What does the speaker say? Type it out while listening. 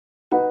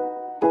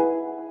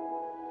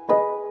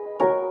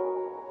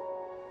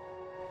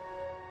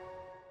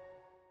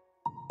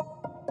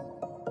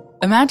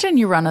Imagine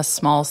you run a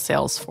small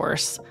sales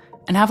force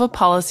and have a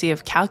policy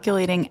of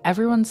calculating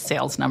everyone's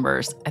sales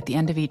numbers at the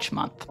end of each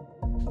month.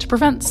 To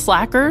prevent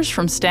slackers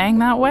from staying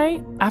that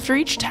way, after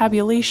each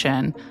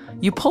tabulation,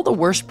 you pull the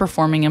worst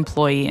performing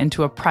employee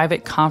into a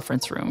private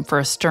conference room for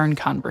a stern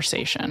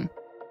conversation.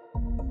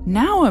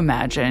 Now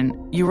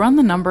imagine you run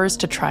the numbers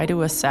to try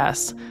to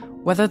assess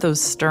whether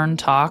those stern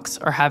talks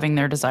are having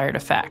their desired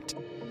effect.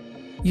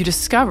 You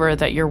discover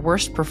that your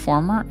worst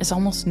performer is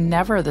almost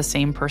never the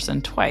same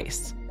person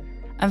twice,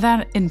 and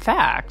that, in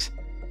fact,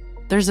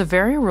 there's a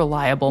very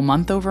reliable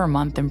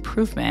month-over-month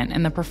improvement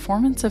in the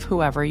performance of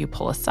whoever you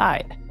pull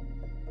aside.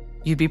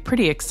 You'd be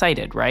pretty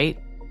excited, right?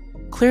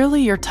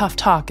 Clearly, your tough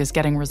talk is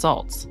getting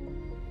results.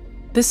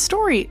 This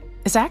story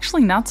is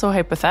actually not so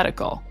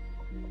hypothetical.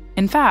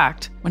 In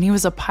fact, when he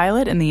was a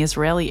pilot in the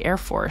Israeli Air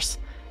Force,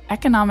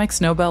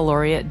 economics Nobel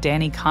laureate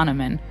Danny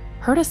Kahneman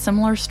heard a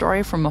similar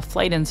story from a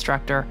flight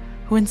instructor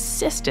who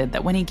insisted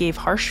that when he gave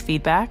harsh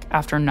feedback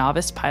after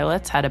novice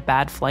pilots had a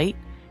bad flight,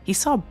 he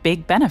saw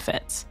big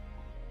benefits.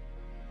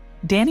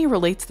 Danny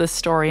relates this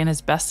story in his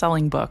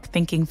best-selling book,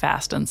 Thinking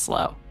Fast and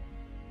Slow.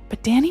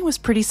 But Danny was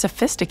pretty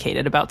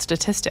sophisticated about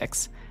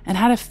statistics and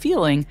had a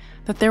feeling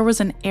that there was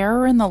an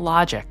error in the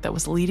logic that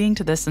was leading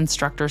to this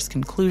instructor's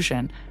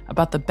conclusion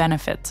about the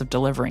benefits of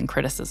delivering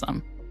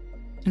criticism.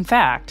 In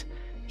fact,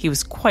 he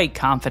was quite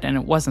confident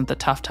it wasn't the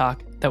tough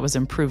talk that was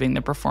improving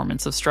the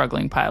performance of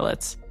struggling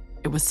pilots.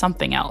 It was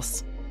something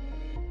else.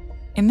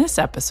 In this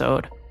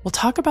episode, we'll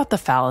talk about the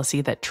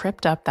fallacy that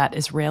tripped up that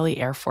Israeli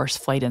Air Force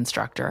flight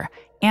instructor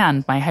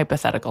and my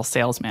hypothetical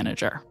sales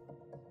manager.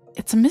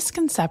 It's a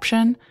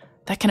misconception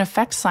that can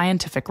affect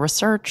scientific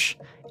research,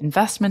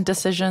 investment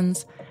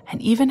decisions,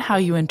 and even how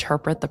you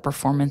interpret the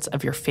performance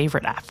of your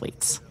favorite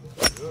athletes.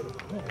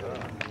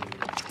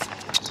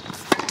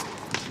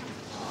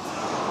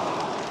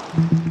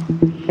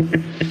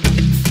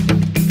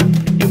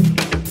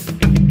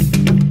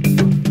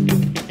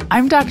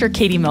 I'm Dr.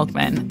 Katie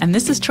Milkman, and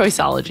this is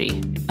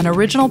Choiceology, an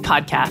original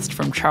podcast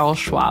from Charles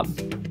Schwab.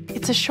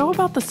 It's a show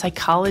about the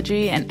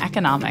psychology and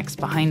economics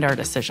behind our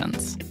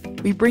decisions.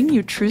 We bring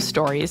you true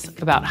stories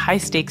about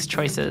high-stakes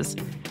choices,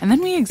 and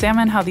then we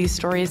examine how these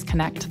stories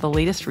connect to the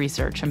latest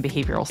research in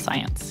behavioral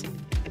science.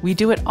 We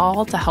do it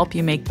all to help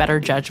you make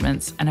better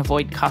judgments and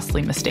avoid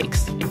costly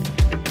mistakes.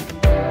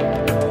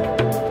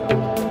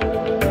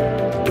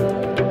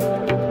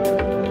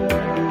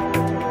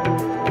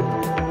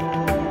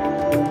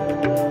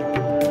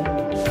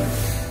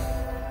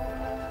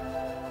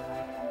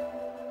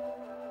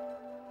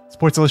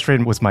 Sports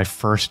Illustrated was my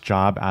first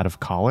job out of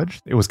college.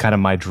 It was kind of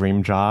my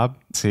dream job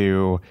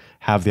to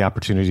have the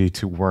opportunity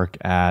to work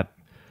at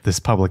this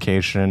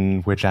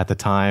publication, which at the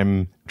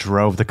time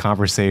drove the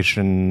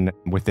conversation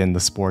within the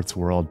sports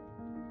world.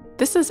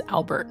 This is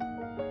Albert.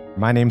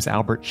 My name's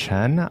Albert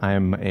Chen.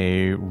 I'm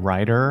a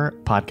writer,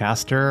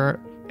 podcaster,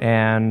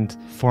 and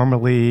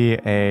formerly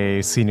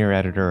a senior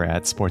editor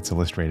at Sports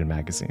Illustrated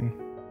magazine.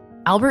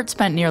 Albert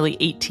spent nearly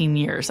 18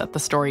 years at the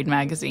storied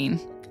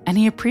magazine, and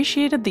he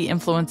appreciated the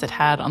influence it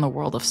had on the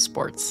world of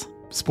sports.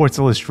 Sports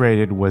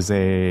Illustrated was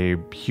a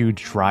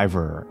huge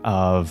driver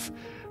of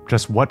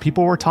just what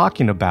people were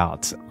talking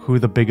about, who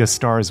the biggest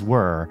stars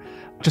were.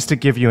 Just to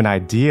give you an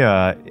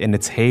idea, in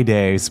its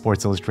heyday,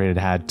 Sports Illustrated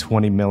had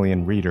 20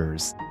 million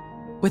readers.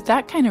 With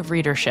that kind of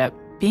readership,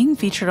 being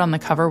featured on the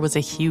cover was a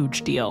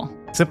huge deal.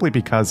 Simply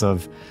because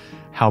of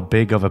how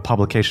big of a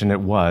publication it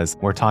was.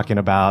 We're talking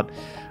about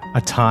a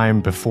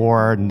time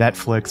before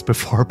Netflix,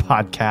 before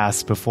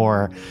podcasts,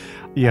 before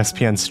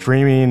ESPN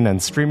streaming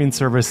and streaming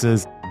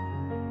services.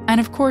 And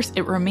of course,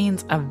 it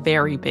remains a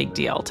very big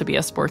deal to be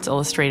a Sports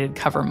Illustrated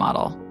cover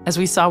model, as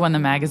we saw when the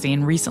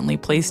magazine recently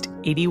placed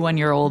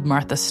 81-year-old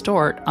Martha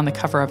Stewart on the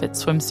cover of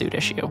its swimsuit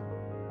issue.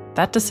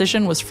 That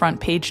decision was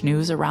front-page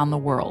news around the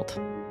world.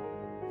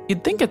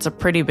 You'd think it's a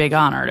pretty big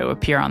honor to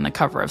appear on the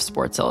cover of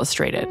Sports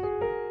Illustrated,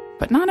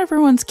 but not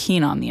everyone's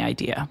keen on the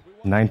idea.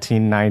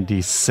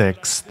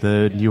 1996,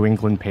 the New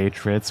England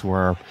Patriots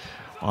were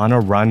on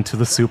a run to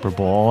the Super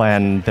Bowl,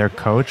 and their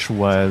coach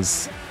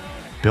was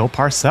Bill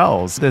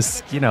Parcells,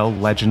 this,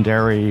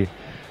 legendary,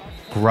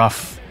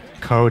 gruff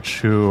coach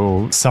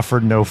who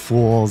suffered no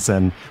fools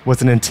and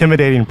was an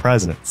intimidating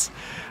presence.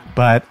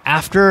 But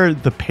after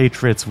the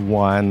Patriots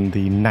won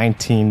the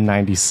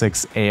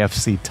 1996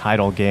 AFC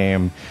title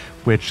game,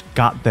 which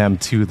got them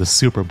to the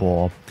Super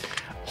Bowl,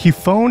 he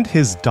phoned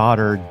his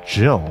daughter,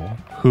 Jill,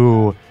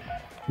 who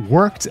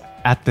worked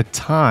at the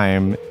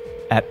time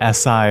at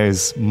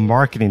SI's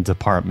marketing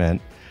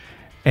department,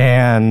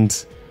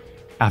 and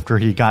after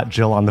he got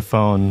Jill on the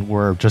phone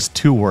were just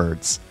two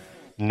words: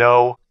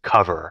 no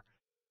cover.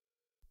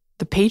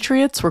 The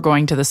Patriots were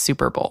going to the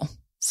Super Bowl,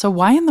 so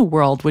why in the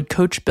world would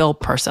Coach Bill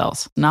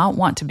Parcells not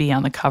want to be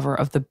on the cover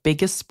of the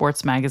biggest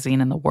sports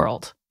magazine in the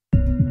world?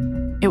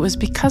 It was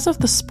because of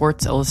the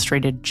Sports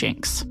Illustrated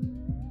jinx.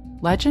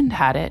 Legend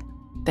had it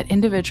that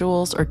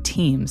individuals or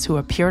teams who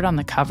appeared on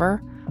the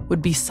cover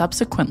would be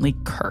subsequently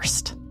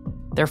cursed.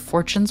 Their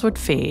fortunes would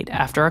fade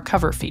after a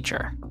cover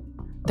feature.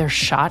 their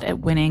shot at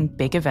winning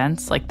big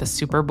events like the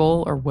Super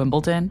Bowl or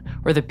Wimbledon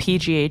or the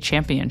PGA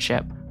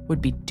Championship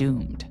would be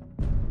doomed.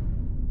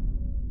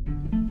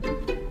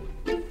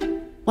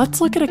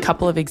 Let's look at a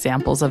couple of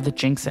examples of the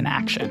jinx in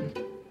action,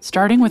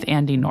 starting with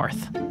Andy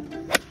North.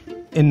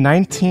 In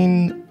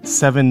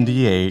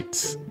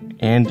 1978,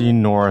 Andy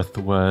North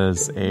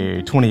was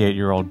a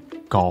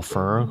 28-year-old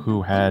golfer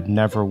who had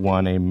never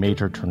won a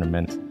major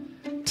tournament.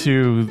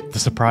 To the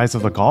surprise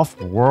of the golf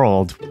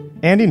world,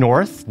 Andy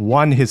North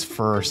won his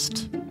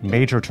first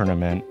major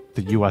tournament,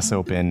 the US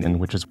Open,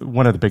 which is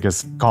one of the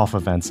biggest golf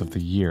events of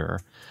the year.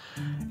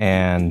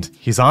 And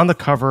he's on the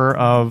cover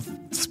of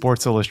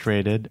Sports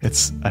Illustrated.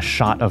 It's a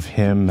shot of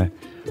him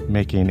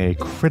making a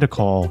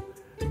critical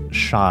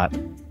shot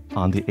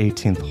on the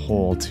 18th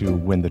hole to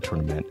win the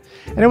tournament.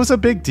 And it was a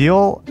big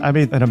deal. I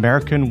mean, an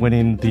American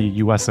winning the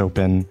US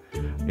Open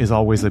is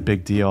always a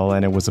big deal,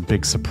 and it was a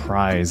big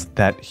surprise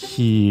that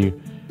he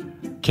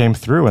came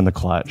through in the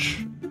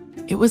clutch.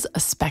 It was a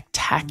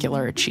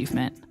spectacular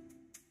achievement.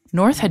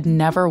 North had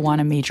never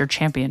won a major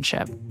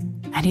championship,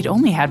 and he'd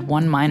only had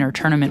one minor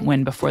tournament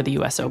win before the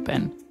US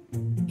Open.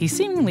 He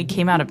seemingly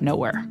came out of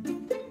nowhere.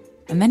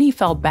 And then he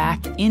fell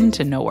back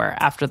into nowhere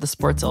after the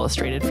Sports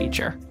Illustrated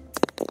feature.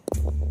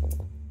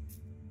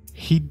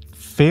 He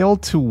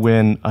failed to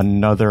win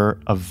another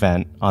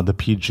event on the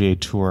PGA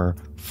Tour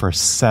for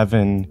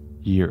 7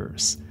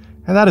 years.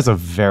 And that is a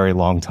very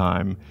long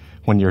time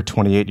when you're a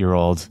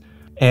 28-year-old.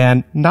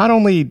 And not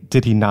only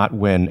did he not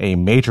win a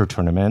major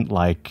tournament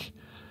like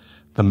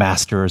the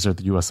Masters or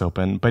the US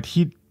Open, but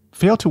he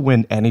failed to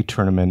win any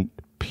tournament,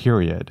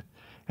 period.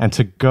 And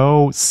to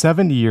go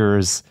 7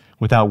 years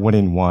without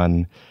winning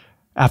one,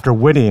 after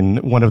winning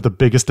one of the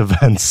biggest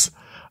events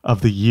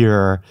of the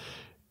year,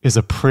 is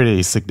a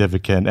pretty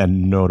significant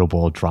and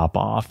notable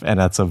drop-off. And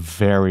that's a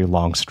very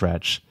long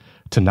stretch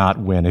to not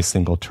win a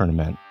single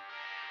tournament.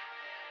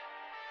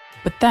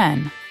 But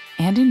then,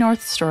 Andy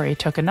North's story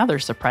took another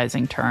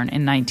surprising turn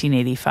in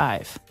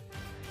 1985.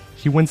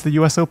 He wins the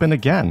US Open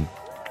again.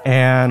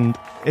 And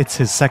it's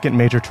his second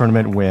major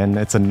tournament win.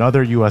 It's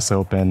another US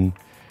Open.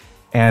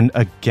 And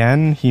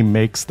again, he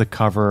makes the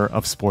cover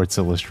of Sports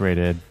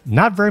Illustrated.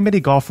 Not very many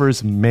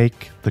golfers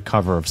make the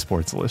cover of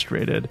Sports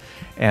Illustrated.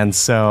 And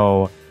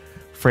so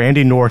for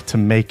Andy North to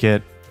make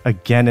it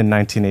again in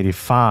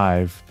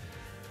 1985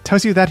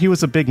 tells you that he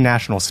was a big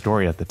national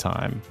story at the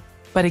time.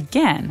 But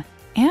again,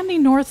 Andy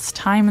North's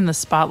time in the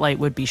spotlight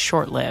would be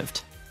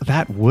short-lived.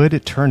 That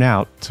would turn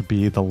out to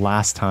be the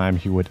last time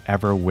he would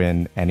ever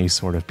win any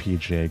sort of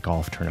PGA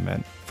golf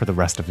tournament for the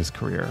rest of his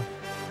career.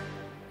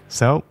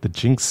 So the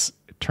jinx,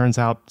 it turns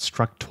out,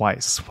 struck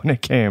twice when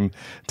it came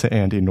to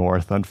Andy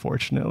North,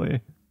 unfortunately.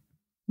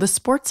 The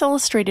Sports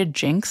Illustrated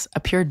jinx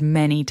appeared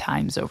many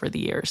times over the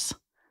years.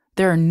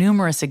 There are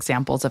numerous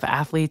examples of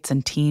athletes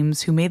and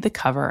teams who made the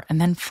cover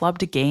and then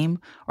flubbed a game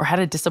or had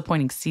a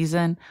disappointing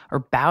season or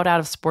bowed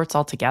out of sports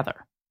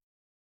altogether.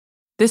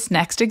 This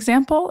next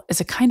example is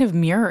a kind of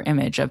mirror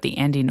image of the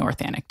Andy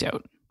North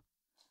anecdote.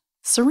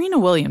 Serena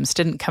Williams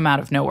didn't come out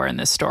of nowhere in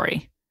this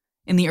story.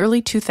 In the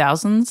early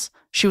 2000s,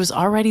 she was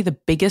already the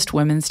biggest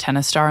women's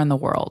tennis star in the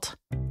world.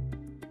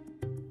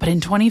 But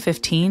in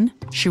 2015,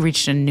 she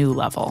reached a new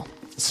level.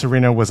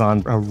 Serena was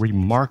on a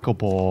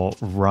remarkable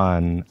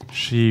run.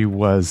 She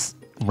was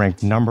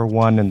ranked number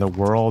one in the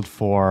world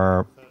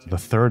for the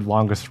third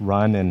longest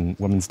run in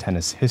women's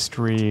tennis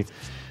history.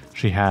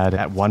 She had,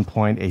 at one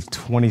point, a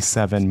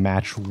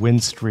 27-match win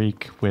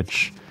streak,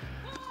 which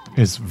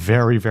is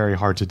very, very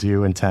hard to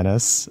do in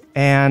tennis.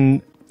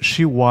 And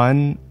she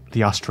won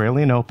the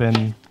Australian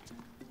Open,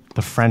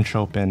 the French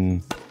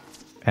Open,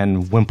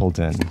 and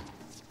Wimbledon,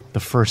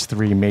 the first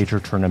three major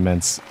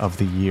tournaments of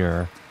the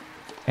year,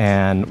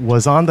 and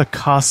was on the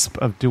cusp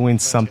of doing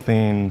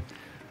something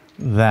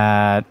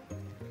that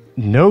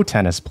no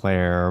tennis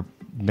player,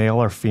 male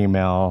or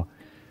female,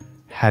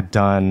 had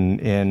done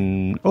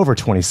in over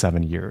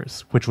 27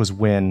 years, which was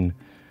win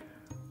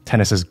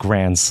tennis's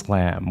Grand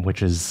Slam,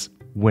 which is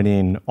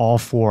winning all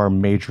four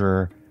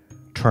major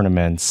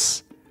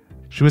tournaments.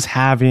 She was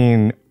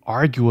having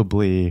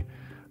arguably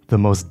the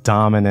most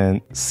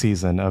dominant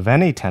season of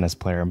any tennis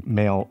player,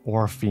 male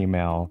or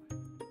female.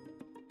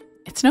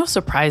 It's no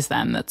surprise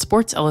then that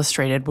Sports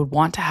Illustrated would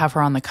want to have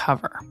her on the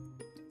cover.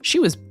 She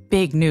was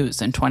big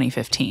news in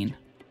 2015.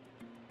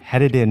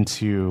 Headed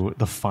into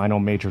the final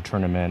major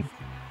tournament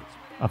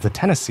of the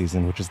tennis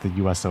season, which is the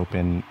US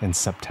Open in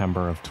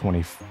September of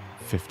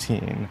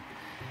 2015.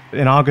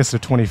 In August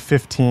of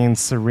 2015,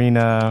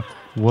 Serena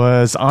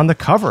was on the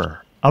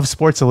cover of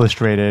Sports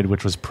Illustrated,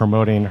 which was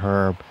promoting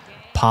her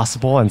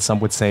possible, and some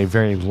would say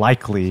very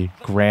likely,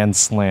 Grand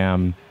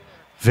Slam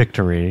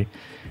victory.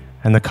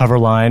 And the cover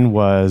line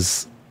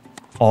was,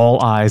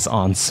 "All eyes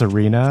on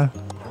Serena."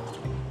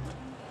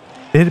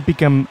 It had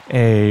become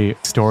a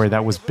story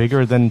that was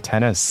bigger than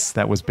tennis,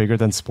 that was bigger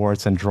than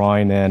sports, and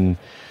drawing in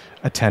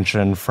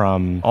attention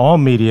from all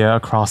media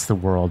across the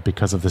world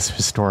because of this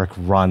historic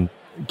run.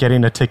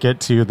 Getting a ticket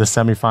to the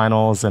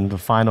semifinals and the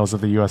finals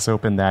of the US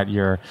Open that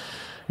year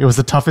It was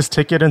the toughest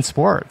ticket in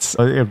sports.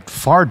 It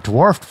far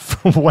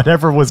dwarfed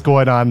whatever was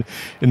going on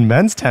in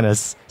men's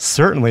tennis,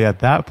 certainly at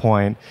that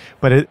point.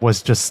 But it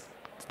was just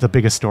the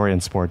biggest story in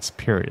sports,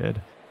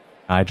 period.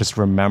 I just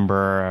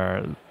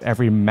remember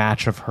every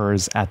match of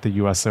hers at the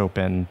U.S.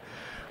 Open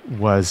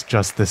was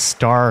just this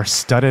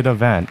star-studded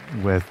event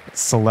with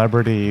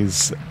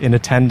celebrities in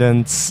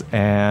attendance,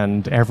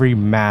 and every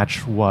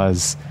match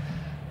was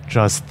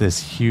just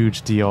this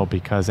huge deal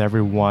because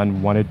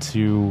everyone wanted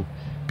to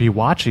be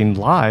watching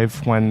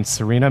live when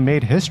Serena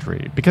made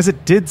history, because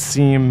it did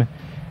seem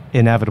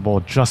inevitable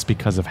just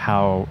because of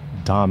how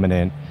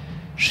dominant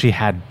she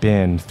had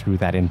been through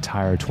that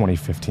entire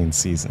 2015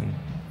 season.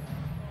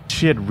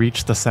 She had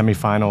reached the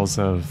semifinals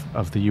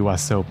of the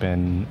U.S.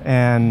 Open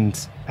and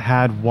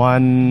had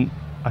won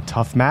a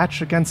tough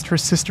match against her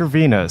sister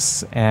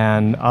Venus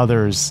and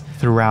others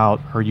throughout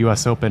her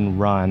U.S. Open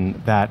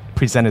run that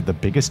presented the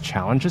biggest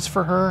challenges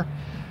for her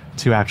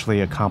to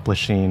actually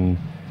accomplishing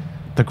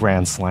the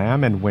Grand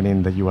Slam and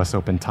winning the U.S.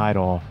 Open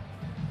title.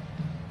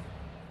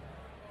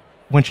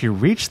 When she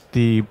reached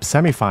the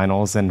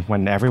semifinals and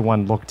when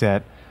everyone looked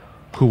at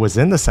who was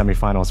in the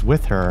semifinals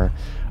with her,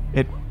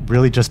 it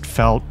really just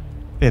felt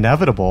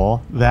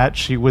inevitable that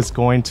she was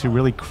going to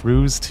really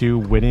cruise to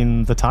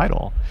winning the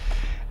title.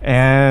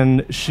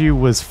 And she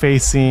was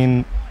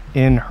facing,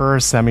 in her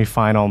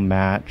semifinal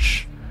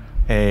match,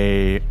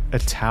 a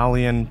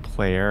Italian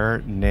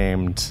player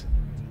named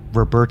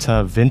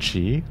Roberta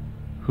Vinci,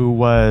 who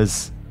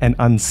was an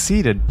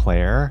unseeded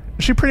player.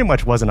 She pretty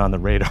much wasn't on the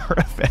radar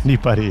of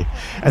anybody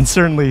and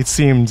certainly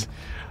seemed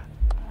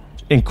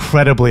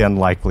incredibly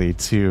unlikely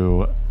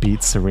to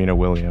beat Serena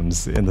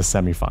Williams in the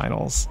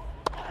semifinals.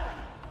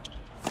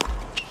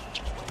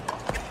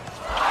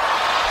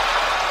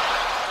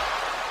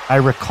 I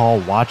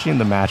recall watching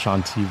the match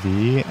on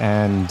TV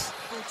and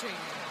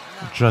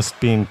just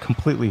being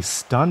completely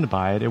stunned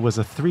by it. It was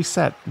a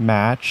 3-set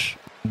match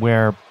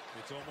where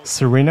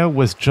Serena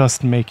was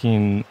just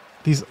making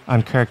these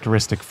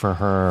uncharacteristic for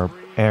her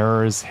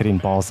errors, hitting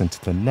balls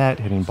into the net,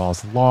 hitting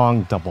balls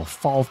long, double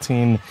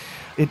faulting.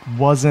 It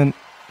wasn't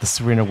the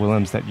Serena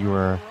Williams that you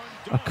were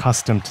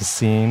accustomed to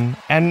seeing.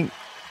 And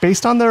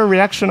based on the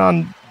reaction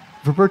on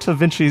Roberta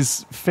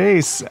Vinci's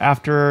face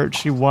after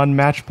she won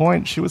match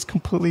point, she was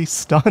completely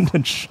stunned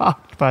and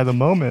shocked by the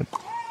moment,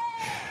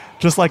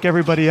 just like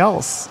everybody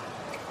else.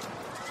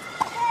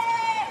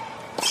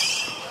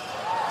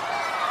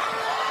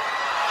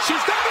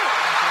 She's done it!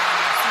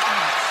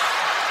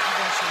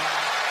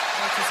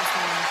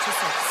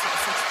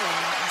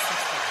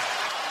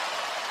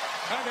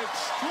 An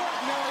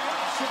extraordinary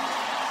action.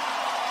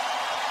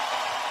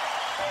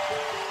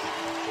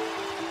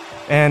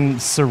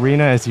 And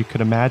Serena, as you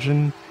could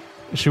imagine,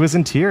 she was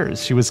in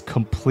tears. She was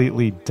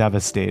completely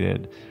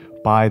devastated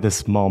by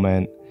this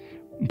moment,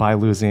 by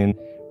losing.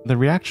 The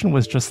reaction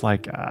was just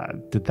like,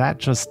 did that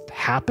just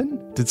happen?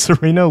 Did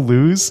Serena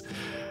lose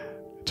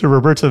to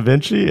Roberta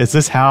Vinci? Is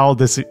this how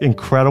this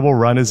incredible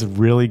run is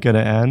really going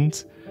to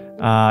end?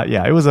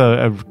 Yeah, it was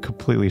a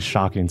completely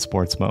shocking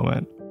sports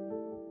moment.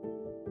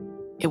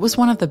 It was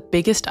one of the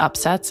biggest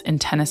upsets in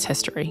tennis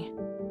history.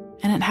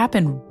 And it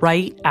happened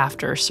right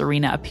after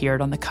Serena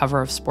appeared on the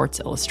cover of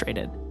Sports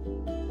Illustrated.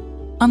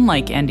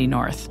 Unlike Andy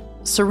North,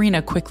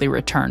 Serena quickly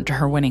returned to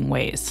her winning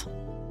ways.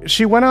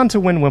 She went on to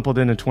win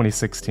Wimbledon in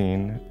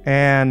 2016,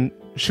 and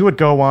she would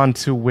go on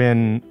to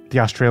win the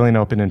Australian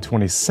Open in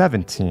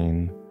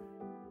 2017.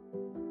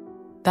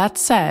 That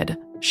said,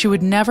 she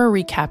would never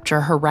recapture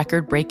her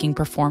record-breaking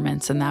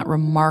performance in that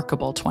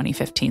remarkable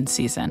 2015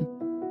 season.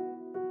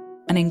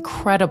 An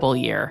incredible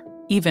year,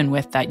 even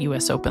with that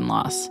US Open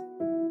loss.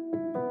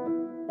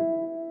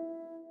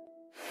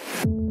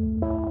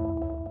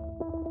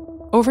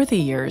 Over the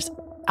years,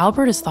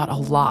 Albert has thought a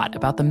lot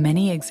about the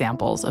many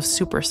examples of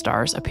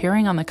superstars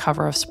appearing on the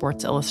cover of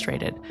Sports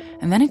Illustrated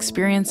and then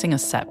experiencing a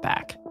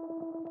setback.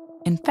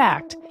 In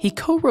fact, he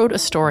co-wrote a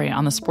story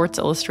on the Sports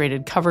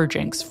Illustrated cover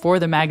jinx for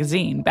the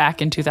magazine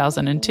back in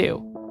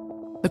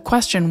 2002. The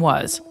question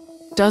was,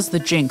 does the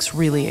jinx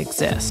really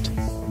exist?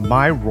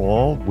 My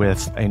role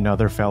with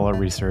another fellow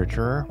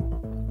researcher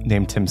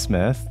named Tim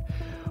Smith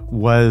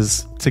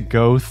was to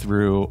go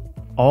through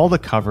all the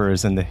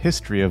covers in the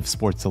history of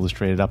Sports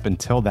Illustrated up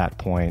until that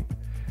point,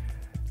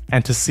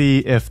 and to see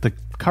if the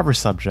cover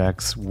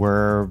subjects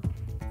were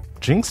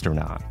jinxed or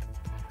not.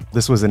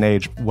 This was an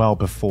age well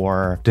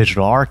before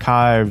digital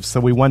archives, so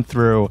we went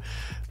through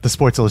the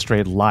Sports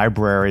Illustrated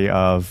library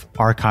of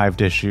archived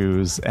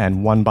issues,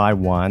 and one by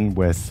one,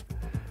 with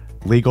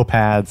legal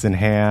pads in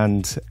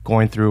hand,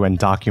 going through and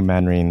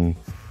documenting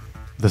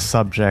the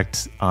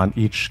subject on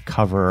each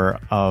cover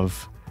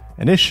of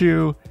an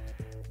issue.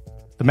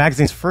 The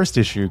magazine's first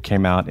issue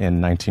came out in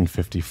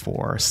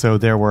 1954, so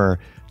there were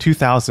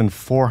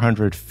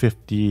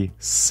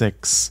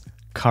 2,456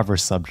 cover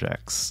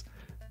subjects.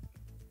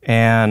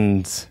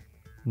 And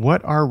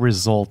what our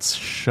results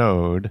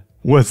showed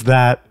was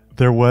that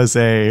there was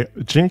a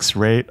jinx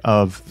rate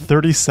of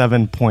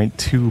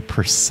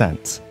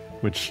 37.2%,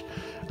 which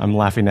I'm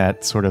laughing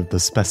at sort of the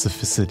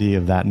specificity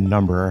of that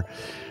number.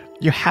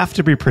 you have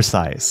to be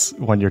precise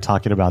when you're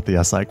talking about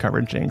the SI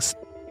covered jinx.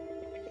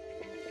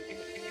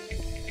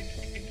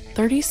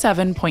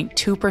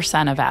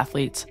 37.2% of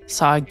athletes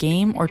saw a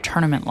game or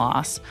tournament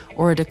loss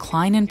or a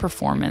decline in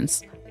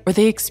performance, or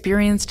they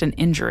experienced an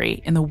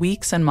injury in the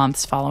weeks and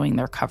months following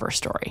their cover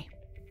story.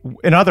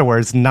 In other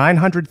words,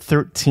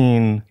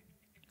 913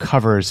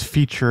 covers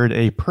featured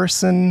a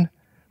person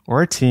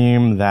or a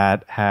team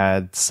that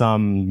had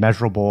some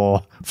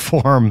measurable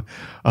form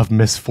of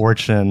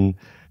misfortune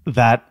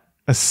that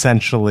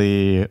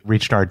essentially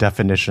reached our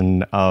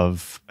definition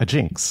of a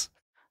jinx.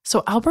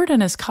 So Albert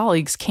and his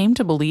colleagues came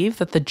to believe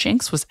that the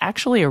jinx was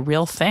actually a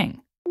real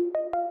thing.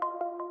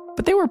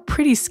 But they were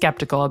pretty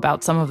skeptical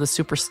about some of the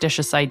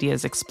superstitious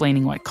ideas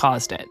explaining what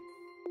caused it.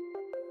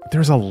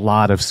 There's a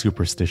lot of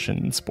superstition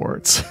in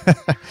sports.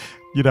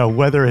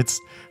 Whether it's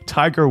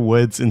Tiger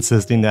Woods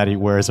insisting that he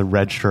wears a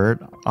red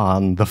shirt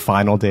on the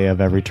final day of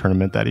every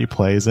tournament that he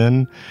plays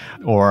in,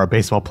 or a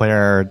baseball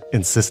player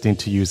insisting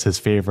to use his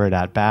favorite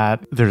at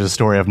bat. There's a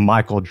story of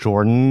Michael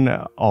Jordan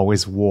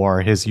always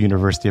wore his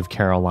University of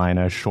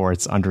Carolina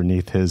shorts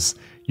underneath his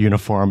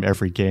uniform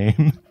every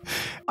game.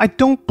 I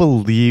don't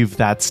believe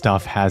that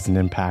stuff has an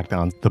impact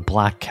on the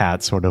black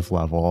cat sort of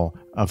level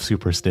of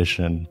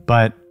superstition,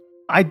 but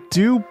I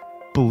do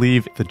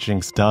believe the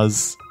jinx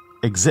does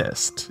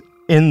exist.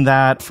 In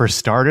that, for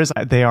starters,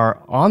 they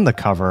are on the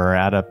cover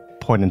at a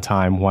point in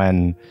time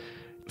when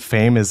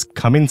fame is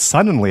coming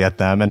suddenly at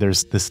them, and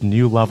there's this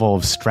new level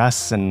of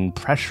stress and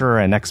pressure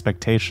and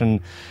expectation.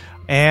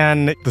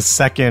 And the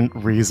second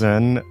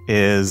reason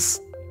is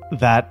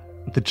that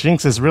the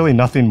jinx is really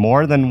nothing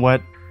more than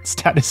what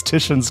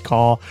statisticians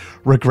call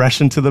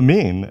regression to the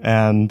mean,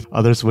 and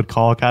others would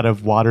call kind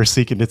of water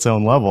seeking its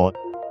own level.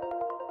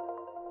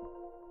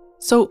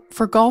 So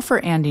for golfer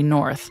Andy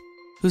North,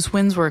 whose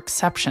wins were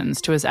exceptions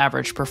to his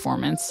average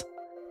performance,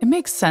 it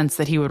makes sense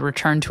that he would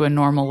return to a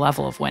normal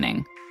level of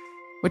winning,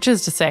 which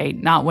is to say,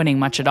 not winning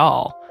much at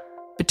all,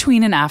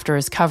 between and after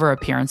his cover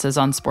appearances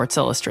on Sports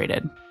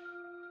Illustrated.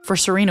 For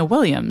Serena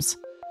Williams,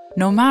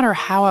 no matter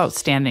how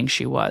outstanding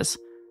she was,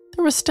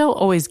 there was still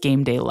always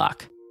game day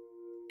luck.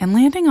 And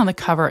landing on the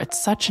cover at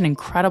such an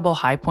incredible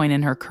high point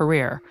in her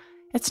career,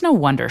 it's no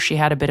wonder she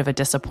had a bit of a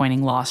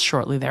disappointing loss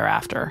shortly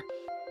thereafter.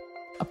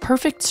 A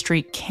perfect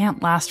streak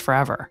can't last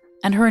forever,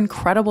 and her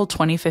incredible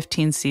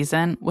 2015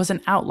 season was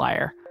an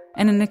outlier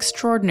and an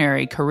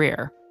extraordinary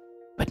career,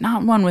 but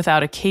not one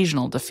without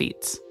occasional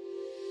defeats.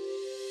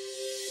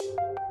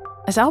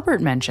 As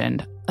Albert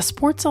mentioned, a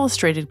Sports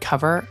Illustrated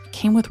cover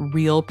came with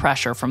real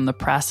pressure from the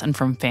press and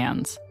from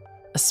fans,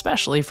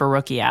 especially for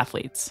rookie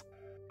athletes.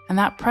 And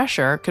that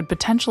pressure could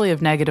potentially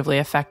have negatively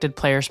affected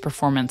players'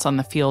 performance on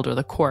the field or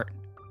the court.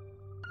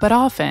 But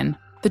often,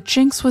 the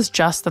jinx was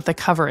just that the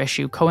cover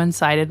issue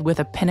coincided with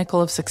a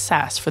pinnacle of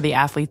success for the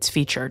athletes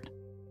featured.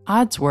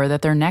 Odds were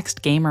that their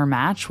next game or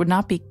match would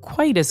not be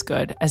quite as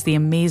good as the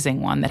amazing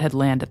one that had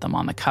landed them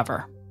on the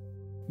cover.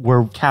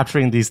 We're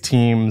capturing these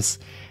teams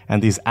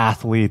and these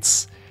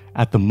athletes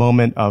at the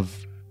moment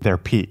of their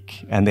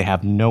peak, and they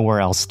have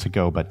nowhere else to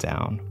go but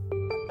down.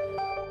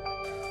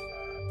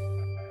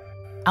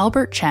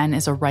 Albert Chen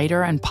is a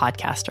writer and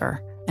podcaster,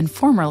 and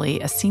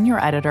formerly a senior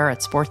editor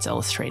at Sports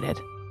Illustrated.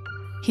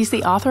 He's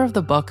the author of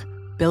the book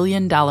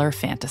Billion Dollar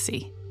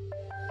Fantasy.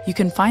 You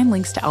can find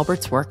links to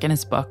Albert's work and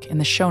his book in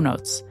the show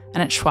notes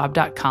and at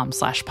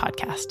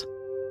schwab.com/podcast.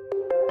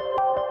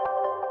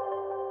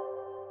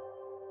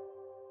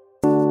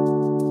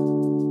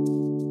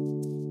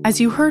 As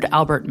you heard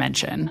Albert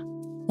mention,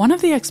 one of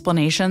the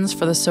explanations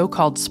for the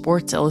so-called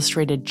Sports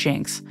Illustrated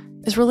jinx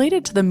is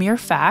related to the mere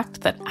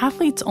fact that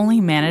athletes only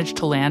manage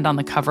to land on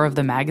the cover of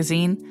the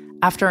magazine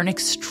after an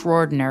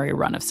extraordinary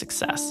run of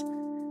success.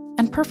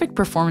 And perfect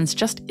performance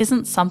just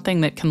isn't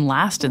something that can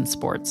last in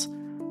sports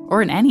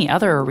or in any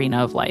other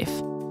arena of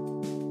life.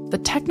 The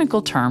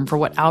technical term for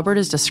what Albert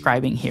is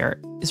describing here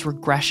is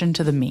regression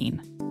to the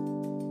mean.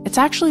 It's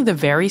actually the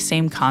very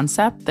same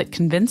concept that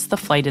convinced the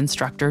flight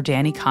instructor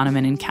Danny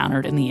Kahneman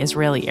encountered in the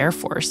Israeli Air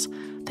Force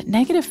that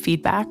negative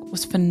feedback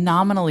was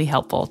phenomenally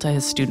helpful to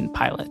his student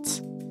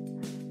pilots.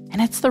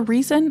 And it's the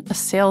reason a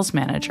sales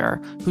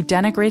manager who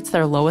denigrates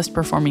their lowest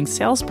performing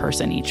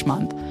salesperson each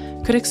month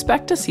could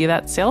expect to see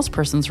that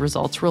salesperson's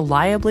results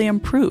reliably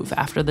improve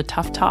after the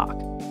tough talk.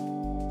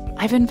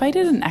 I've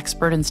invited an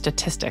expert in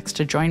statistics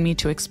to join me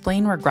to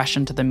explain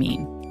regression to the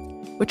mean,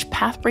 which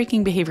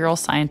path-breaking behavioral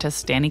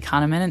scientists Danny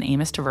Kahneman and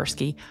Amos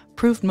Tversky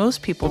proved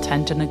most people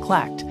tend to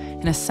neglect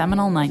in a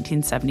seminal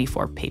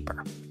 1974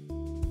 paper.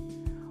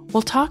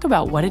 We'll talk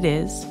about what it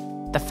is,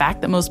 the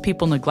fact that most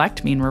people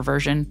neglect mean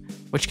reversion,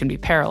 which can be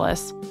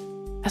perilous,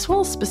 as well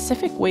as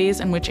specific ways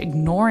in which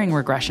ignoring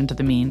regression to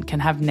the mean can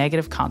have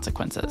negative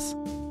consequences.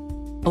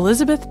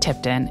 Elizabeth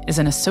Tipton is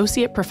an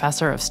associate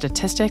professor of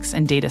statistics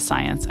and data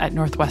science at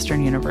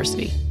Northwestern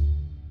University.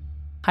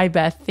 Hi,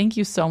 Beth. Thank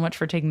you so much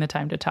for taking the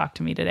time to talk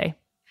to me today.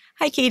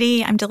 Hi,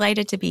 Katie. I'm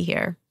delighted to be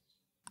here.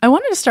 I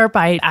wanted to start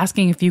by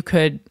asking if you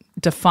could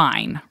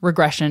define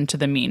regression to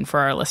the mean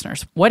for our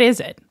listeners. What is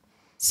it?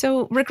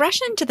 So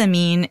regression to the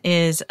mean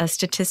is a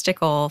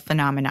statistical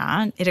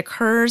phenomenon. It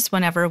occurs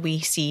whenever we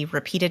see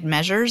repeated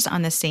measures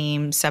on the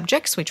same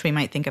subjects, which we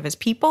might think of as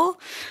people.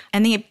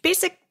 And the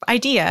basic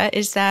idea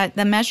is that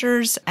the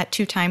measures at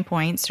 2 time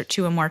points or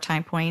 2 or more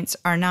time points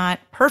are not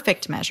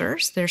perfect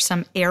measures. There's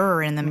some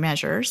error in the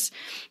measures.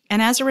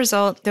 And as a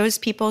result, those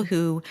people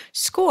who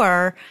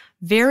score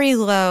very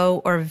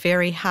low or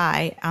very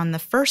high on the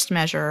first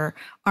measure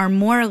are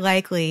more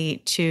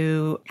likely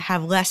to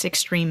have less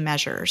extreme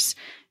measures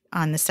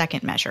on the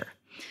second measure.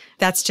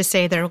 That's to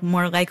say they're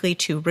more likely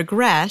to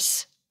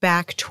regress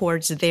back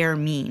towards their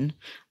mean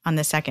on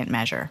the second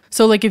measure.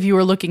 So like if you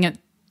were looking at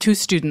 2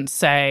 students,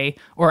 say,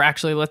 or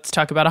actually let's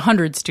talk about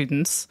 100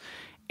 students,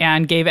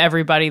 and gave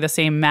everybody the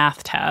same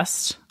math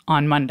test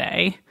on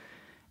Monday,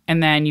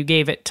 and then you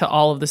gave it to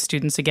all of the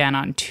students again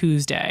on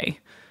Tuesday,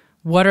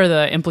 what are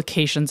the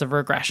implications of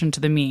regression to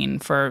the mean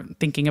for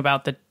thinking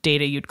about the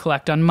data you'd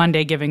collect on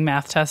Monday giving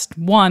math test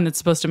 1 that's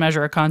supposed to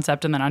measure a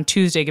concept, and then on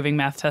Tuesday giving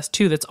math test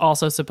 2 that's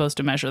also supposed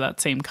to measure that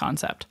same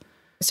concept?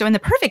 So in the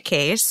perfect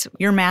case,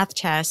 your math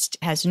test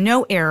has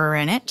no error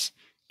in it,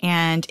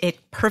 and it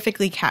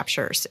perfectly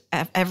captures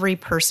every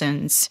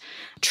person's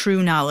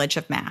true knowledge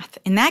of math.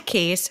 In that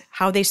case,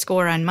 how they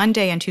score on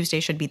Monday and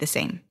Tuesday should be the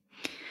same.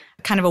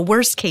 Kind of a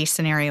worst case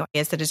scenario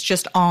is that it's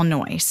just all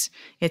noise.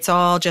 It's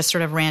all just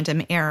sort of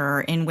random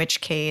error, in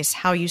which case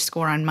how you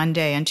score on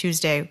Monday and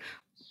Tuesday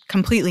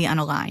completely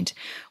unaligned.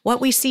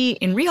 What we see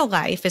in real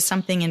life is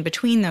something in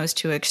between those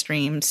 2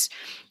 extremes,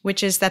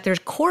 which is that they're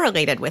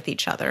correlated with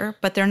each other,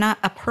 but they're not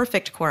a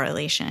perfect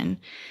correlation.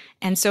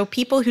 And so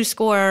people who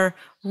score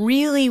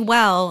really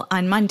well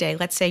on Monday,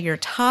 let's say your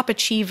top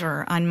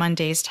achiever on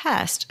Monday's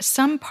test,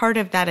 some part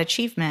of that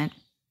achievement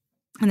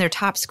and their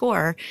top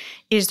score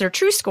is their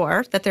true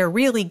score, that they're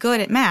really good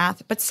at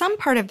math, but some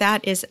part of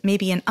that is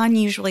maybe an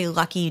unusually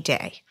lucky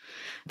day,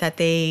 that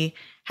they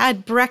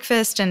had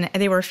breakfast and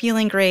they were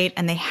feeling great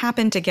and they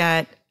happened to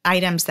get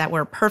items that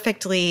were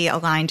perfectly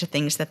aligned to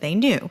things that they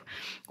knew.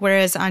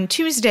 Whereas on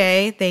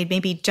Tuesday, they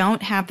maybe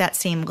don't have that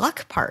same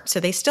luck part. So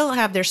they still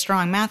have their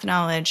strong math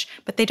knowledge,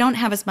 but they don't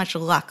have as much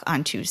luck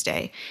on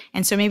Tuesday.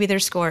 And so maybe their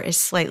score is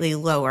slightly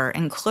lower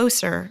and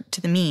closer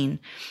to the mean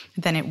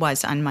than it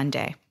was on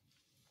Monday.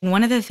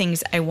 One of the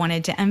things I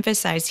wanted to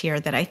emphasize here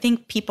that I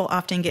think people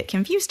often get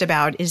confused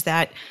about is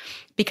that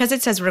because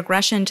it says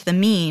regression to the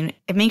mean,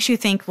 it makes you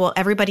think, well,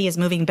 everybody is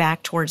moving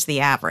back towards the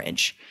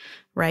average,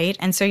 right?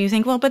 And so you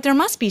think, well, but there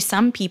must be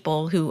some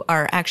people who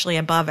are actually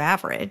above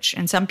average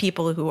and some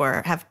people who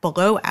have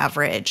below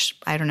average,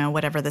 I don't know,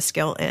 whatever the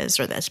skill is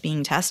or that's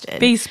being tested.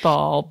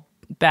 Baseball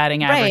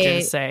batting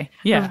averages, say.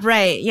 Yeah.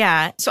 Right,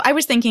 yeah. So I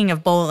was thinking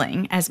of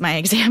bowling as my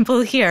example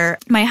here.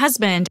 My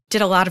husband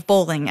did a lot of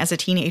bowling as a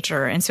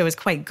teenager and so is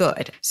quite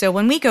good. So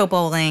when we go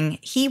bowling,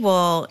 he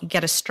will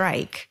get a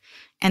strike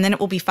and then it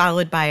will be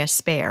followed by a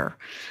spare.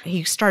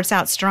 He starts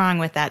out strong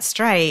with that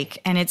strike,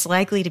 and it's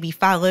likely to be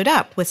followed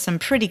up with some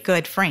pretty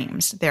good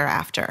frames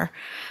thereafter.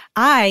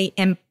 I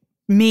am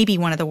maybe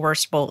one of the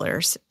worst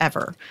bowlers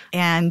ever.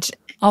 And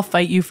I'll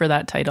fight you for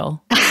that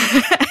title.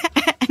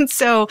 And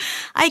so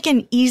I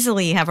can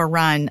easily have a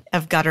run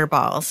of gutter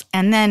balls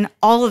and then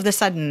all of a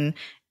sudden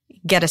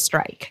get a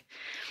strike.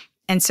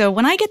 And so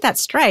when I get that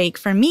strike,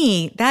 for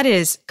me, that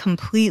is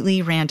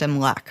completely random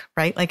luck,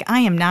 right? Like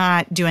I am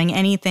not doing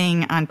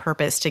anything on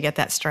purpose to get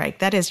that strike.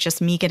 That is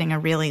just me getting a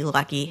really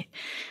lucky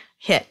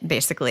hit,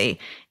 basically.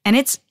 And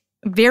it's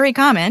very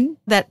common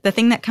that the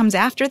thing that comes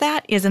after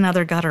that is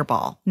another gutter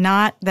ball,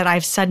 not that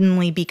I've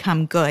suddenly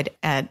become good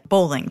at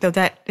bowling, though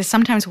that is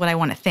sometimes what I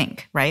want to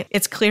think, right?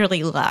 It's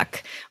clearly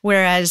luck,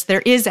 whereas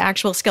there is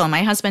actual skill.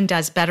 My husband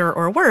does better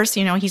or worse.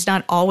 You know, he's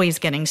not always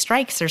getting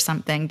strikes or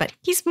something, but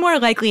he's more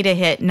likely to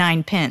hit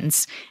 9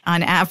 pins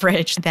on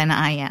average than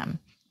I am.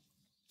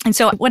 And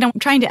so what I'm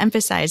trying to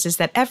emphasize is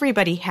that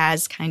everybody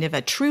has kind of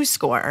a true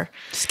score.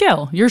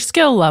 Skill, your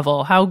skill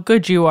level, how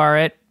good you are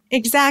at.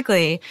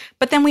 Exactly.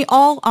 But then we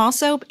all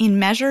also, in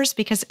measures,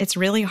 because it's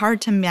really hard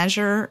to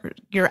measure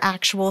your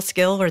actual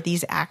skill or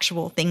these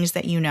actual things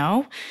that you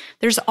know,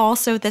 there's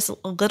also this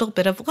little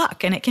bit of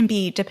luck. And it can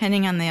be,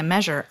 depending on the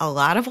measure, a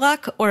lot of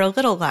luck or a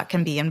little luck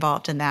can be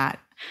involved in that,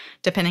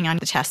 depending on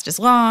the test is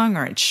long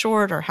or it's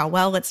short or how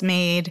well it's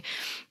made.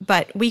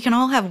 But we can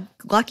all have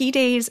lucky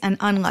days and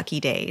unlucky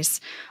days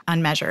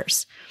on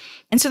measures.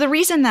 And so the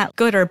reason that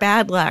good or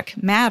bad luck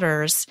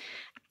matters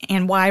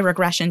and why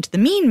regression to the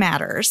mean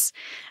matters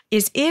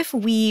is if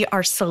we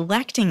are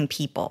selecting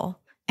people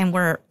and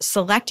we're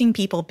selecting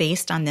people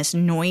based on this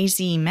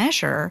noisy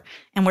measure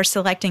and we're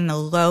selecting the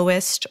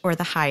lowest or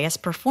the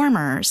highest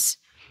performers,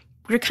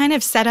 we're kind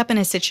of set up in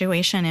a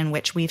situation in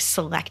which we've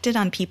selected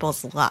on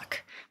people's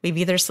luck. We've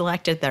either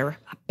selected their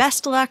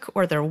best luck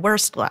or their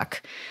worst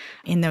luck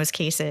in those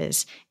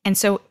cases. And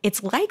so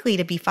it's likely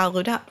to be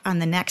followed up on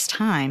the next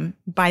time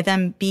by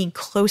them being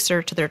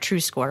closer to their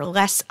true score,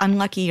 less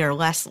unlucky or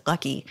less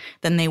lucky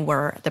than they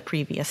were the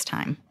previous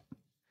time.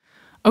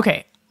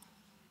 Okay.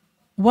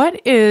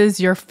 What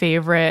is your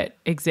favorite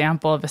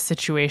example of a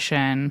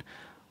situation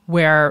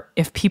where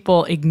if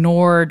people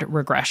ignored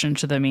regression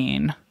to the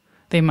mean,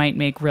 they might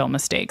make real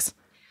mistakes.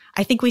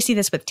 I think we see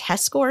this with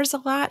test scores a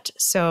lot.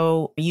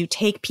 So you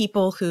take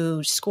people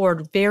who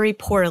scored very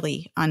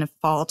poorly on a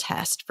fall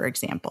test, for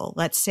example.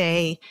 Let's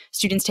say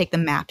students take the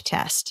MAP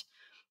test.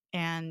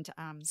 And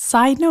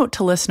side note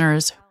to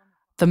listeners,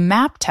 the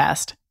MAP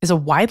test is a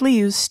widely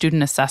used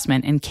student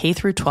assessment in K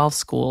through 12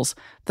 schools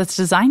that's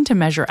designed to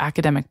measure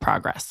academic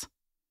progress.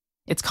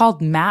 It's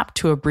called MAP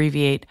to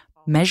abbreviate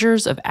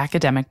Measures of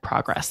Academic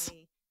Progress.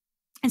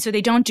 And so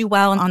they don't do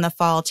well on the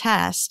fall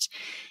test.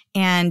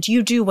 And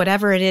you do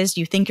whatever it is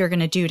you think you're going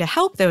to do to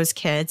help those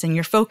kids, and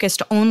you're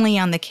focused only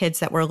on the kids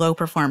that were low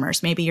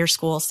performers. Maybe your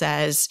school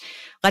says,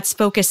 let's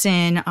focus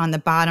in on the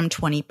bottom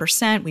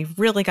 20%. We've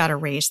really got to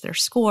raise their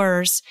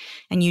scores.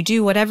 And you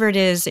do whatever it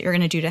is that you're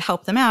going to do to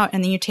help them out,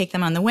 and then you take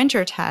them on the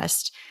winter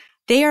test.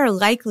 They are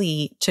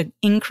likely to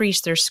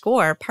increase their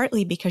score,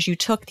 partly because you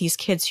took these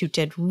kids who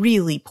did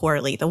really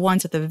poorly, the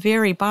ones at the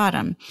very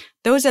bottom.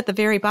 Those at the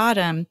very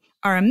bottom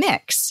are a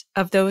mix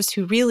of those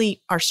who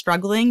really are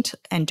struggling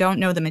and don't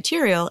know the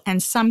material,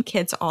 and some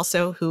kids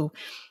also who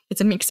it's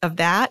a mix of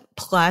that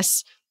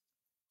plus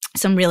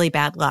some really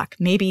bad luck.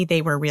 Maybe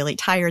they were really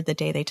tired the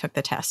day they took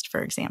the test,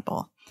 for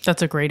example.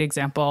 That's a great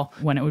example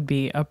when it would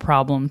be a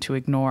problem to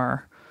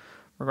ignore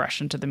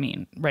regression to the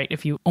mean, right?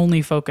 If you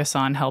only focus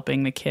on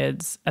helping the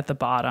kids at the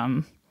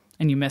bottom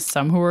and you miss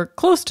some who were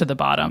close to the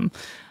bottom.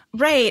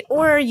 Right.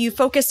 Or you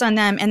focus on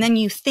them and then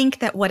you think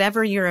that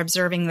whatever you're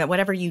observing, that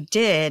whatever you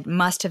did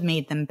must have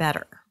made them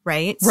better,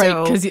 right?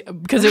 Right, because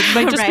it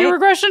might just be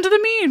regression to the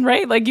mean,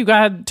 right? Like you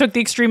took the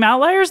extreme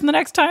outliers and the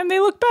next time they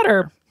look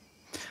better.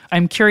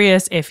 I'm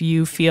curious if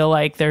you feel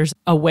like there's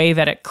a way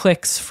that it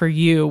clicks for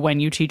you when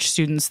you teach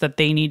students that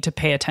they need to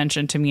pay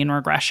attention to mean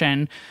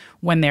regression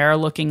when they're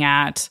looking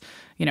at,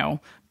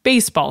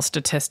 baseball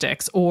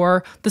statistics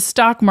or the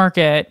stock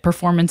market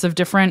performance of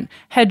different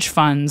hedge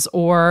funds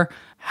or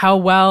how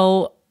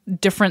well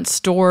different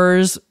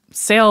stores'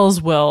 sales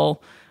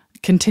will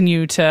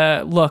continue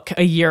to look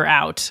a year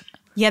out.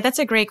 Yeah, that's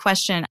a great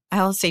question.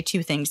 I'll say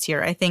two things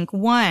here. I think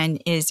one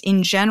is,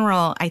 in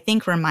general, I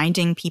think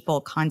reminding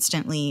people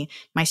constantly,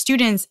 my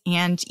students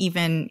and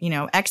even,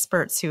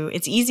 experts who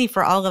it's easy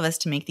for all of us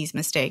to make these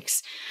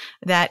mistakes,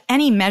 that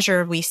any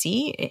measure we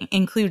see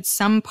includes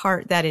some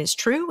part that is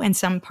true and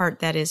some part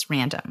that is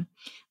random.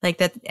 Like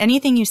that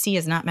anything you see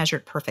is not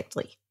measured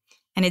perfectly.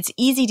 And it's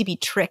easy to be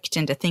tricked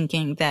into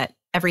thinking that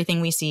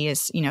everything we see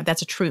is,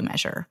 that's a true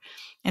measure.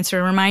 And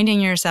so reminding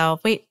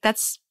yourself, wait,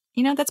 that's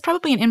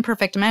probably an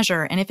imperfect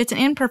measure. And if it's an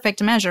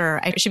imperfect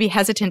measure, I should be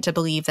hesitant to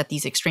believe that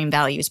these extreme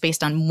values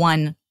based on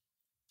one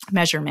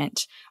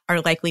measurement are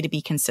likely to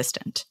be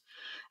consistent.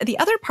 The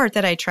other part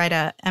that I try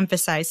to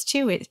emphasize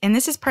too, and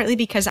this is partly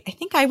because I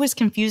think I was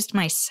confused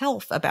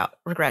myself about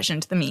regression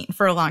to the mean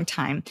for a long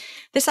time.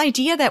 This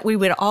idea that we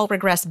would all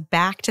regress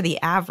back to the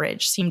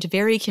average seemed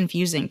very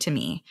confusing to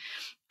me.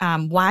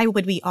 Why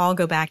would we all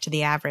go back to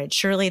the average?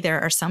 Surely there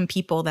are some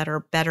people that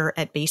are better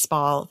at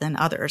baseball than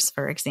others,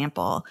 for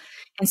example.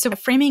 And so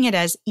framing it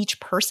as each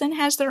person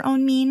has their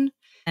own mean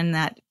and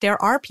that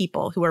there are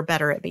people who are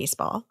better at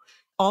baseball.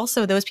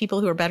 Also, those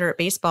people who are better at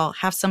baseball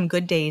have some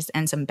good days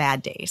and some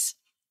bad days.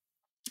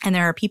 And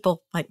there are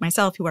people like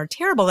myself who are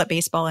terrible at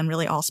baseball and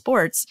really all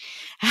sports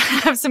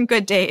have some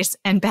good days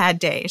and bad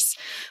days,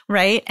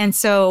 right? And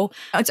so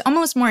it's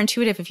almost more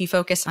intuitive if you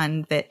focus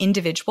on the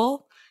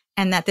individual,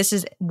 and that this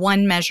is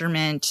one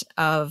measurement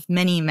of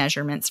many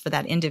measurements for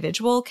that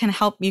individual can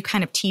help you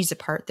kind of tease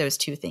apart those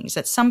two things,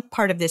 that some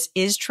part of this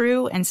is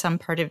true and some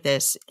part of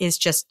this is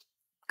just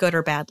good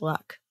or bad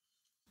luck.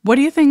 What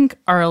do you think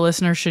our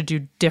listeners should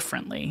do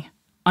differently,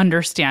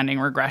 understanding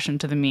regression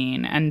to the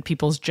mean and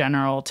people's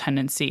general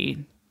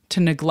tendency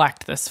to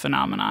neglect this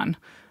phenomenon?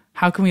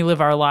 How can we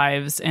live our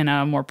lives in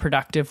a more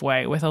productive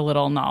way with a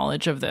little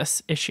knowledge of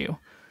this issue?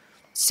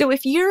 So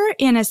if you're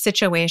in a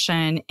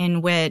situation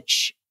in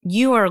which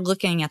you are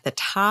looking at the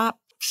top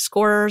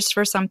scorers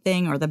for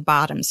something or the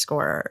bottom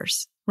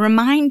scorers,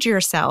 remind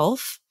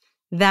yourself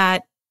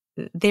that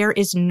there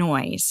is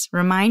noise.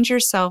 Remind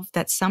yourself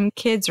that some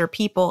kids or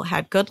people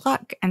had good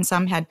luck and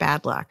some had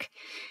bad luck.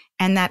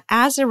 And that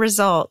as a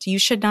result, you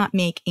should not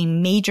make a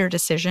major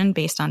decision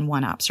based on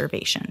one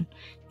observation.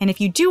 And if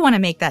you do want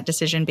to make that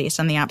decision based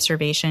on the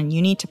observation,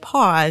 you need to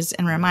pause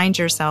and remind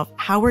yourself,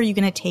 how are you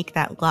going to take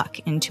that luck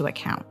into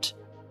account?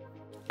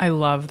 I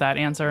love that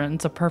answer. And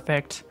it's a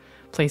perfect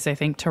place, I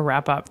think, to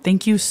wrap up.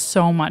 Thank you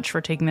so much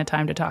for taking the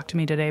time to talk to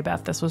me today,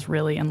 Beth. This was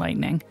really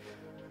enlightening.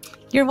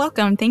 You're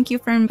welcome. Thank you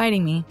for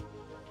inviting me.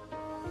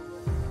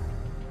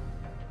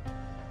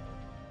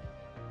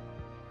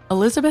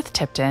 Elizabeth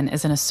Tipton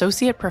is an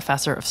associate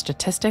professor of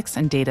statistics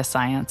and data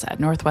science at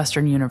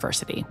Northwestern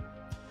University.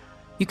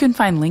 You can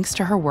find links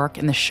to her work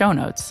in the show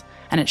notes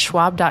and at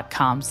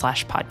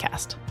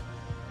schwab.com/podcast.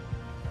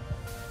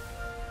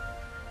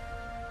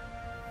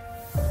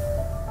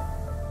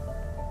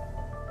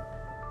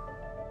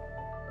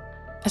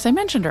 As I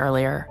mentioned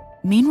earlier,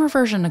 mean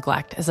reversion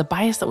neglect is a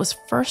bias that was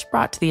first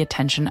brought to the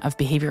attention of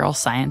behavioral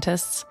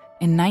scientists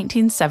in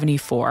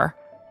 1974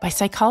 by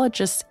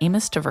psychologists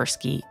Amos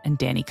Tversky and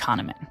Danny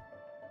Kahneman.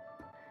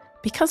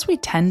 Because we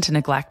tend to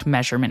neglect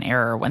measurement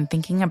error when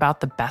thinking about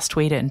the best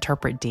way to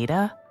interpret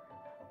data,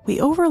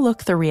 we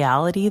overlook the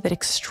reality that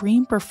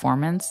extreme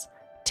performance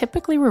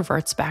typically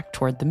reverts back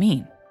toward the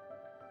mean.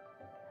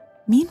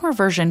 Mean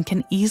reversion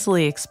can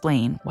easily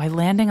explain why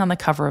landing on the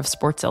cover of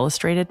Sports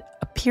Illustrated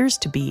appears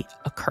to be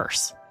a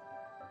curse.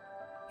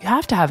 You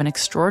have to have an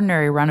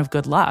extraordinary run of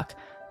good luck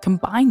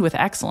combined with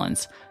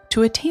excellence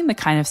to attain the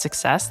kind of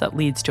success that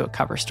leads to a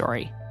cover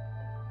story.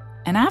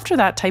 And after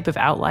that type of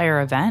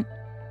outlier event,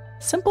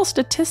 simple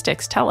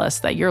statistics tell us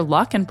that your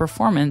luck and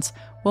performance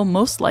will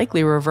most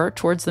likely revert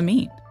towards the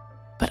mean.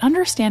 But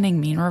understanding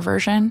mean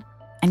reversion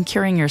and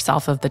curing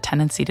yourself of the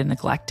tendency to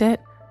neglect it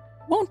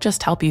won't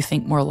just help you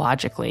think more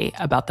logically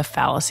about the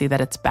fallacy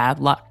that it's bad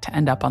luck to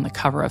end up on the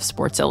cover of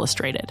Sports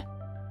Illustrated.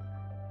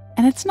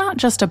 And it's not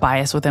just a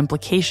bias with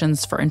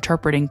implications for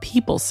interpreting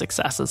people's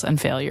successes and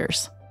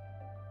failures.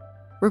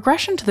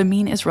 Regression to the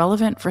mean is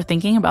relevant for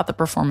thinking about the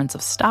performance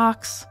of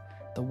stocks,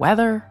 the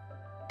weather,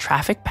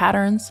 traffic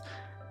patterns,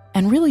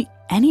 and really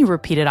any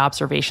repeated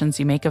observations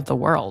you make of the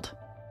world.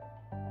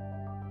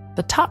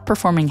 The top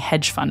performing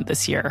hedge fund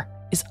this year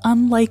is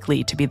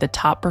unlikely to be the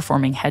top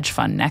performing hedge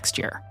fund next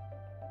year.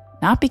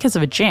 Not because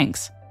of a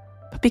jinx,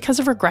 but because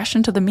of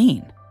regression to the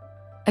mean.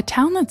 A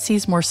town that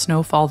sees more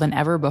snowfall than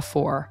ever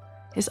before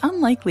is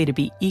unlikely to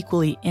be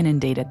equally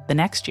inundated the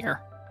next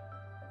year.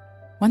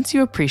 Once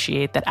you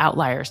appreciate that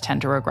outliers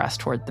tend to regress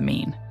toward the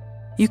mean,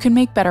 you can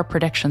make better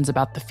predictions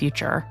about the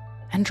future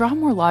and draw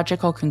more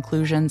logical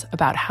conclusions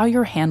about how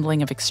your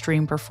handling of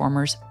extreme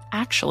performers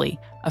actually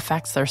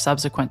affects their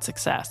subsequent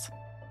success.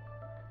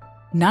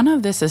 None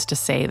of this is to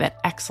say that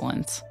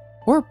excellence,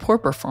 or poor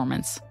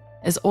performance,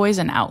 is always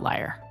an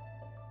outlier.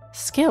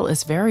 Skill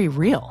is very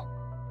real.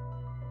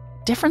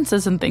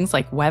 Differences in things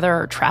like weather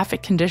or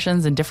traffic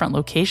conditions in different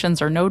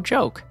locations are no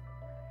joke,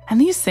 and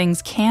these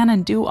things can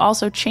and do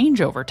also change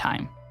over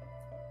time.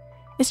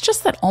 It's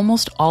just that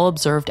almost all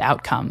observed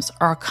outcomes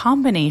are a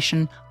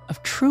combination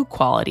of true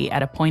quality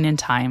at a point in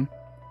time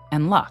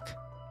and luck.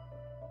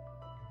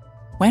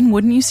 When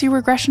wouldn't you see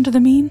regression to the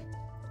mean?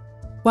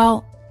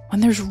 Well, when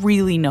there's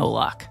really no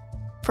luck.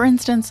 For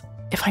instance,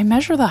 if I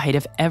measure the height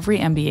of every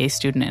MBA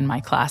student in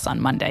my class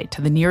on Monday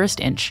to the nearest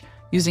inch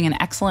using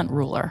an excellent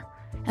ruler,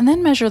 and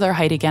then measure their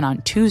height again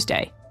on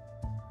Tuesday,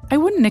 I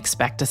wouldn't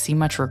expect to see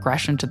much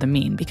regression to the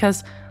mean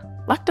because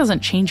luck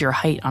doesn't change your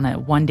height on a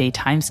one-day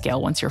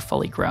timescale once you're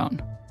fully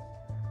grown.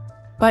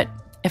 But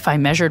if I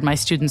measured my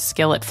students'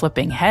 skill at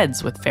flipping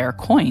heads with fair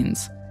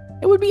coins,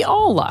 it would be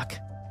all luck,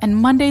 and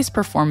Monday's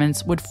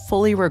performance would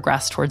fully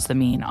regress towards the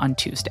mean on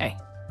Tuesday.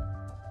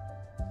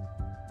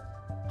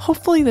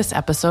 Hopefully this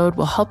episode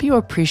will help you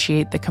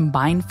appreciate the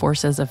combined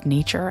forces of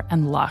nature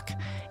and luck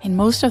in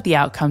most of the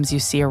outcomes you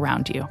see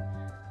around you.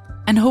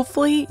 And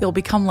hopefully you'll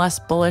become less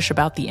bullish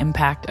about the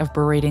impact of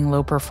berating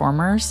low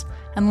performers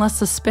and less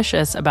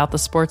suspicious about the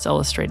Sports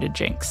Illustrated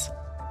jinx.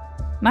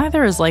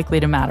 Neither is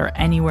likely to matter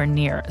anywhere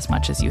near as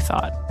much as you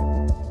thought.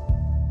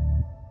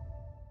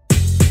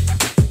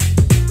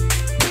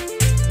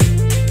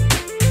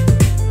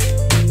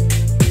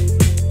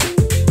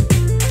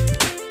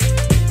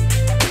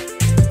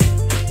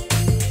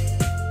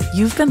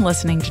 You've been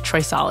listening to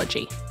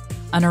Choiceology,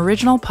 an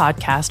original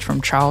podcast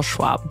from Charles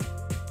Schwab.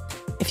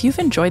 If you've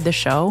enjoyed the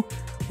show,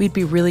 we'd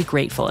be really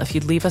grateful if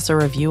you'd leave us a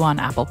review on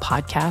Apple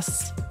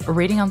Podcasts, a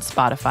rating on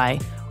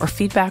Spotify, or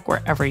feedback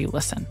wherever you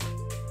listen.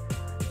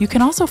 You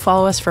can also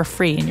follow us for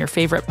free in your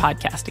favorite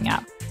podcasting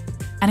app.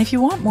 And if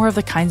you want more of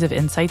the kinds of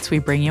insights we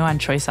bring you on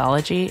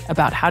Choiceology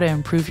about how to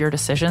improve your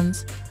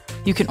decisions,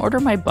 you can order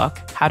my book,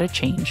 How to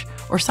Change,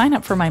 or sign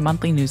up for my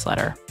monthly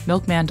newsletter,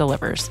 Milkman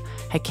Delivers,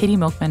 at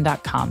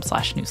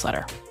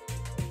katiemilkman.com/newsletter.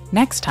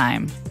 Next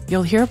time,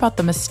 you'll hear about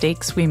the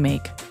mistakes we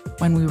make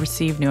when we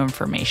receive new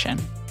information.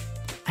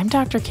 I'm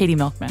Dr. Katie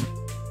Milkman.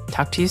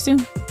 Talk to you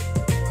soon.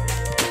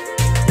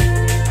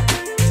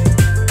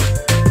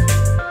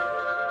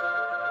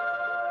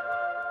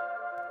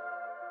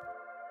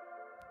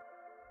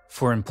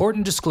 For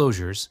important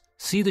disclosures,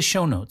 see the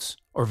show notes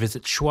or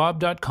visit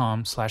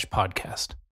schwab.com/podcast.